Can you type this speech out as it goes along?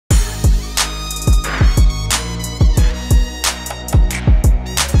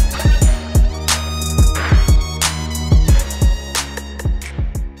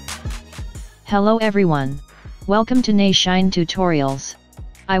Hello everyone. Welcome to 𝗍𝗁 Tutorials.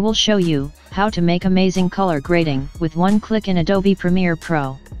 I will show you how to make amazing color grading with one click in Adobe Premiere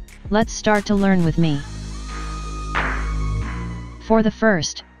Pro. Let's start to learn with me. For the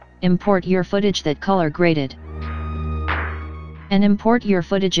first, import your footage that color graded. And import your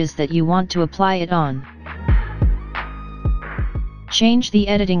footages that you want to apply it on. Change the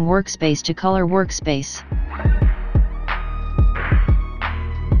editing workspace to color workspace.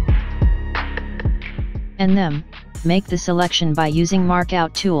 And then, make the selection by using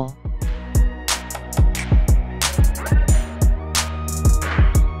markout tool.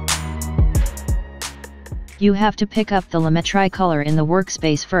 You have to pick up the 𝗍𝗁 color in the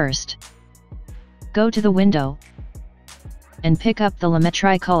workspace first. Go to the window and pick up the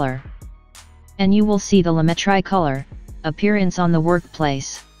𝗍𝗁 color. And you will see the 𝗍𝗁 color appearance on the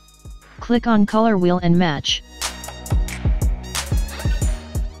workplace. Click on color wheel and match.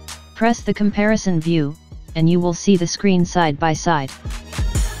 Press the comparison view, and you will see the screen side by side.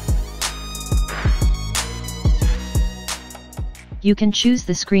 You can choose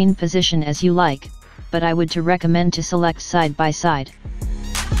the screen position as you like, but I would recommend to select side by side.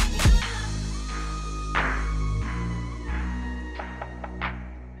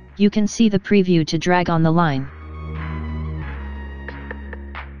 You can see the preview to drag on the line.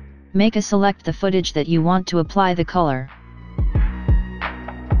 Make a select the footage that you want to apply the color.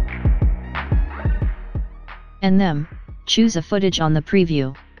 And then, choose a footage on the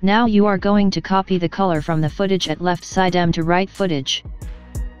preview. Now you are going to copy the color from the footage at left side to right footage.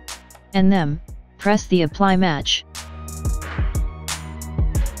 And then, press the apply match.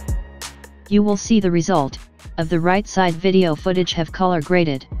 You will see the result of the right side video footage have color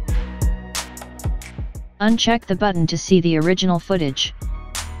graded. Uncheck the button to see the original footage.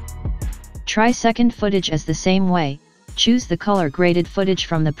 Try second footage as the same way, choose the color graded footage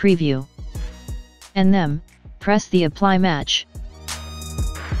from the preview. And then, press the apply match.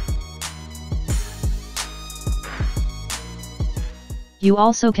 You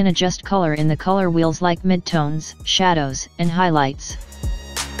also can adjust color in the color wheels like midtones, shadows, and highlights.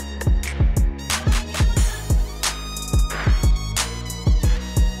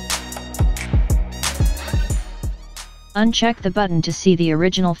 Uncheck the button to see the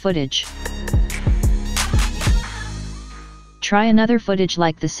original footage. Try another footage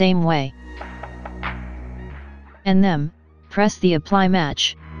like the same way. And then, press the apply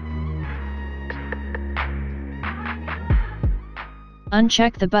match.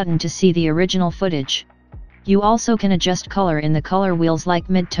 Uncheck the button to see the original footage. You also can adjust color in the color wheels like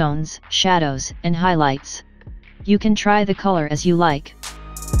midtones, shadows, and highlights. You can try the color as you like.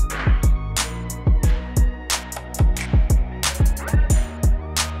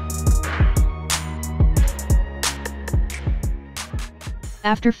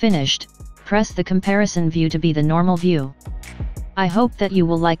 After finished, press the comparison view to be the normal view. I hope that you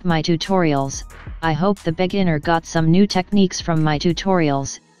will like my tutorials. I hope the beginner got some new techniques from my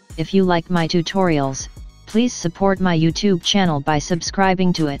tutorials. If you like my tutorials, please support my YouTube channel by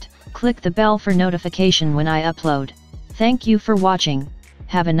subscribing to it. Click the bell for notification when I upload. Thank you for watching.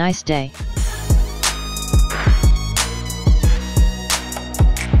 Have a nice day.